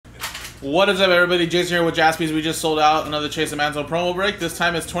What is up, everybody? Jason here with Jaspys. We just sold out another Chase Mantle promo break. This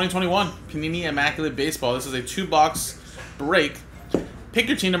time it's 2021 Panini Immaculate Baseball. This is a 2-box break. Pick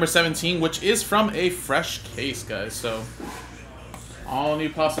your team number 17, which is from a fresh case, guys. So, all new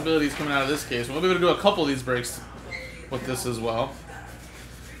possibilities coming out of this case. We'll be able to do a couple of these breaks with this as well.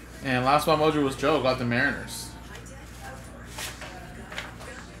 And last spot mojo was Joe, got the Mariners.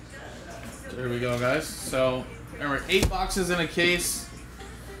 There we go, guys. So, remember, 8 boxes in a case.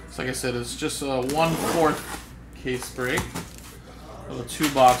 So like I said, it's just a 1/4 case break of a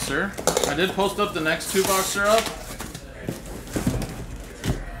 2-boxer. I did post up the next 2-boxer up.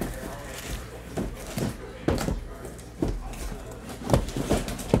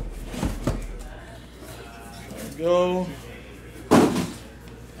 There we go.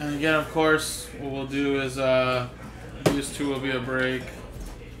 And again, of course, what we'll do is these two will be a break.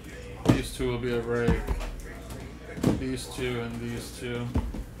 These two will be a break. These two and these two.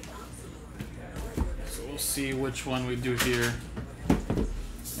 We'll see which one we do here.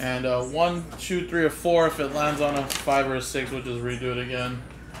 And 1, 2, 3, or 4. If it lands on a 5 or a 6, we'll just redo it again.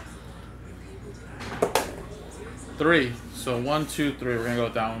 3. So 1, 2, 3. We're gonna go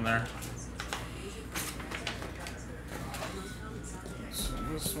with that one there. So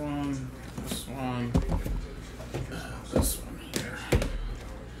this one, this one, this one here.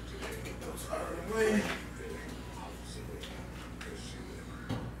 Get those out of the way.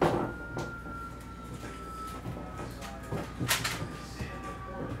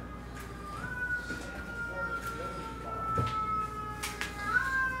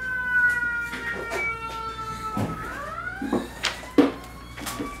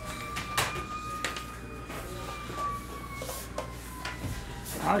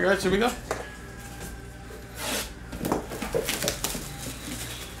 Alright guys, here we go.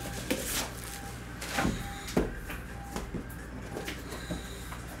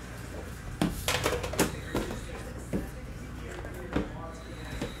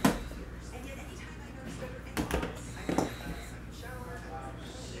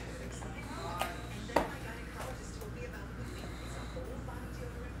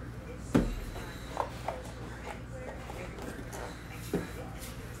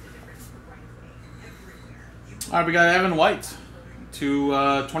 All right, we got Evan White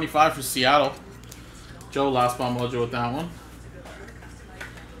to 25 for Seattle. Joe last bomb mojo with that one.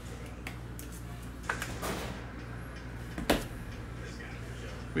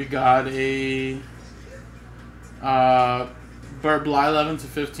 We got a Bert Bly 11 to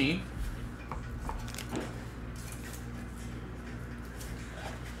 15.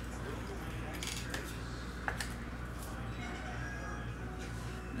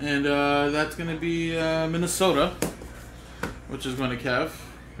 And that's going to be Minnesota, which is going to Kev.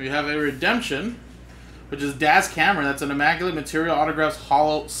 We have a redemption, which is Daz Cameron. That's an Immaculate Material Autographs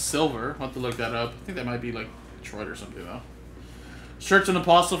Hollow Silver. I'll have to look that up. I think that might be like Detroit or something, though. Shirts and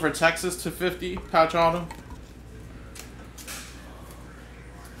Apostle for Texas to 50. Patch auto.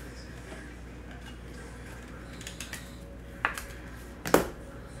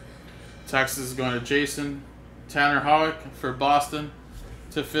 Texas is going to Jason. Tanner Howick for Boston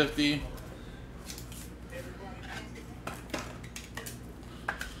to 50.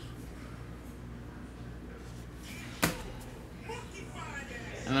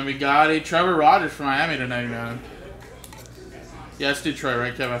 And then we got a Trevor Rogers from Miami to 99. Yeah, it's Detroit,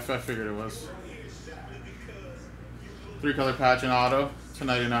 right, Kev? I figured it was. 3-color patch and auto to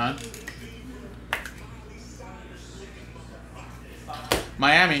 99.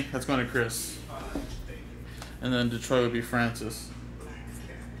 Miami, that's going to Chris. And then Detroit would be Francis.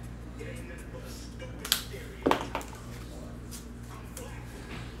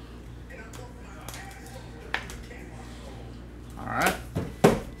 Alright.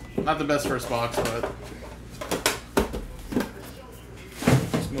 Not the best first box, but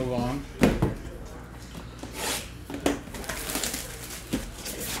let's move on.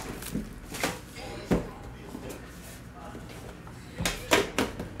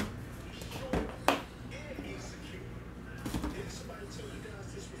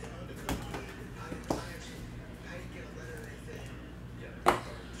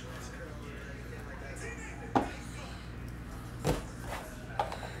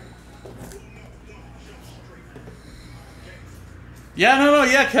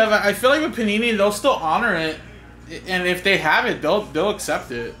 Yeah, Kev. I feel like with Panini, they'll still honor it, and if they have it, they'll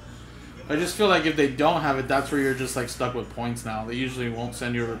accept it. I just feel like if they don't have it, that's where you're just like stuck with points now. They usually won't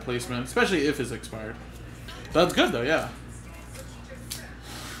send you a replacement, especially if it's expired. So that's good though, yeah.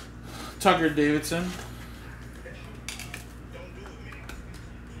 Tucker Davidson,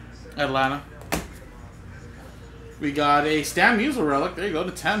 Atlanta. We got a Stan Musial relic. There you go,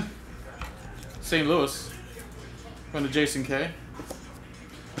 to 10. St. Louis. Going to Jason K.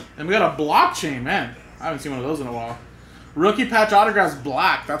 And we got a blockchain, man. I haven't seen one of those in a while. Rookie patch autographs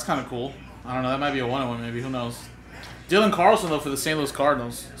black. That's kind of cool. I don't know. That might be a 1-on-1 maybe. Who knows? Dylan Carlson, though, for the St. Louis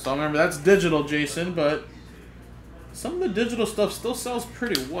Cardinals. So remember, that's digital, Jason, but some of the digital stuff still sells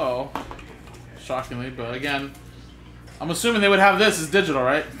pretty well. Shockingly, but again, I'm assuming they would have this as digital,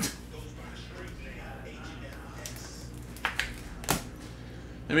 right?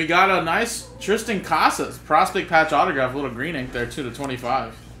 And we got a nice Tristan Casas prospect patch autograph, a little green ink there,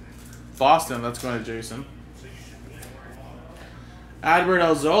 2/25. Boston, that's going to Jason. Adbert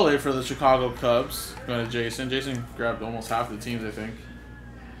Alzolay for the Chicago Cubs, going to Jason. Jason grabbed almost half the teams, I think.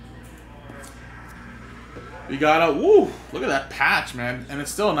 We got a, woo, look at that patch, man. And it's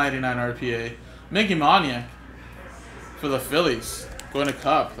still a 99 RPA. Mickey Moniak for the Phillies, going to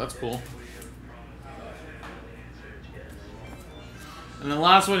Cup. That's cool. And the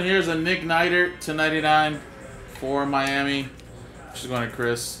last one here is a Nick Neidert /99 for Miami, which is going to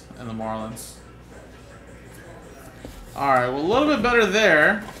Chris and the Marlins. Alright, well, a little bit better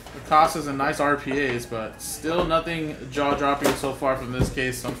there. The cost is a nice RPAs, but still nothing jaw-dropping so far from this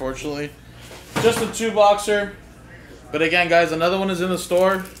case, unfortunately. Just a 2-boxer. But again, guys, another one is in the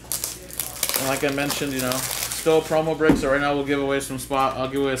store. And like I mentioned, you know, still a promo break, so right now we'll give away some spot. I'll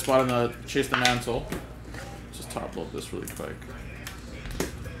give away a spot in the Chase the Mantle. Just top load this really quick.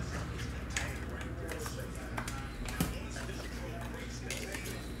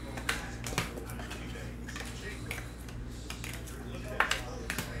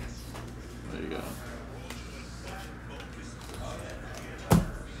 There you go.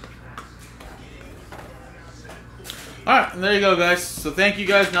 Alright, and there you go, guys. So thank you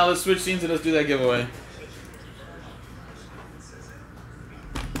guys. Now let's switch scenes and let's do that giveaway.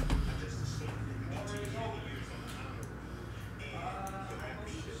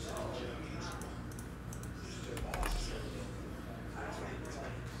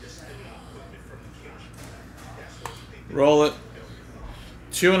 Roll it.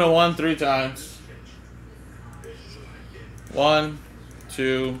 2 and a 1 3 times. 1,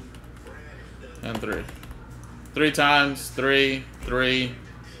 2, and 3. 3 times. 3, 3.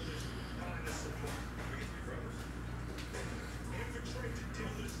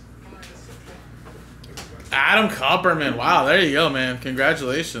 Adam Copperman. Wow, there you go, man.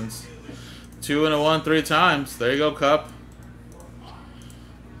 Congratulations. 2 and a 1 3 times. There you go, Cup.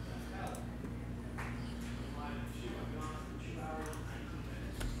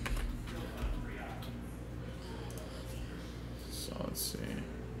 So let's see.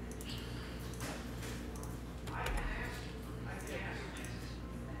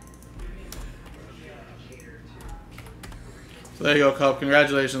 So there you go, Cup.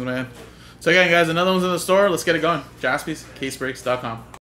 Congratulations, man. So again, guys, another one's in the store. Let's get it going. JaspysCaseBreaks.com.